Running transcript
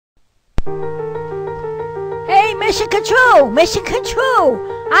Mission Control! Mission Control!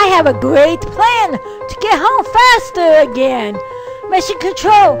 I have a great plan to get home faster again! Mission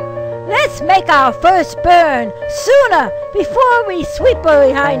Control! Let's make our first burn sooner before we sweep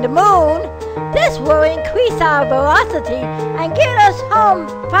behind the moon! This will increase our velocity and get us home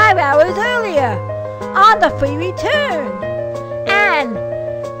 5 hours earlier on the free return! And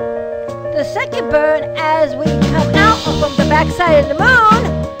the second burn as we come out from the backside of the moon,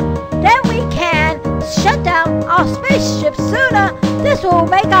 then we can shut down our spaceship sooner. This will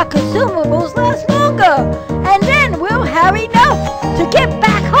make our consumables last longer, and then we'll have enough to get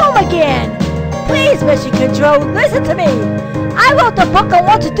back home again. Please, Mission Control, listen to me. I wrote the book on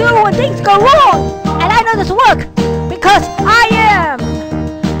what to do when things go wrong, and I know this will work because I am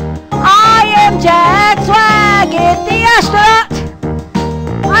Jack Swigert, the astronaut.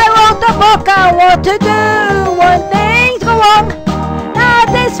 I wrote the book on what to do when things go wrong. Now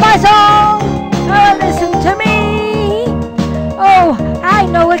this is my song. Listen to me. Oh, I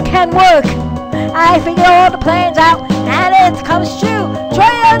know it can work. I figured all the plans out, and it comes true. Try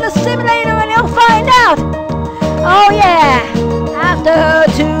it on the simulator and you'll find out. Oh yeah. After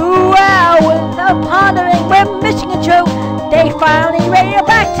 2 hours of pondering with Mission Control, they finally radio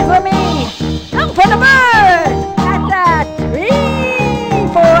back to me. Come for the bird at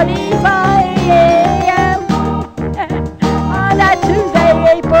 3:45 a.m. on that Tuesday,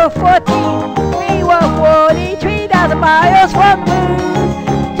 April 14th. We were 43,000 miles from the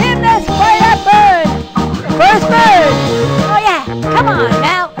moon. Tim, let's play that bird. The first bird. Oh yeah, come on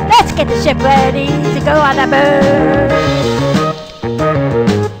now. Let's get the ship ready to go on that bird.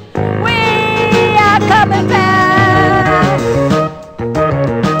 We are coming back.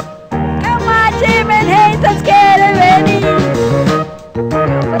 Come on, Tim and Hayes, let's get it ready.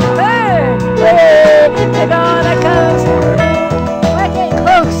 For the bird. We're gonna coast. We're getting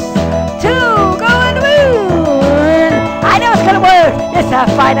close to going to the moon. I know it's gonna work. This is our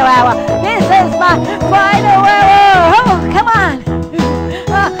final hour. This is my final hour. Oh, come on.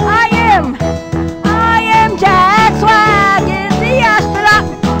 I am Jack Swigert, the astronaut.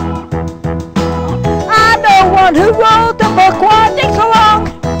 I'm the one who wrote the book when things go wrong.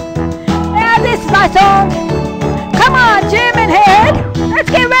 And this is my song.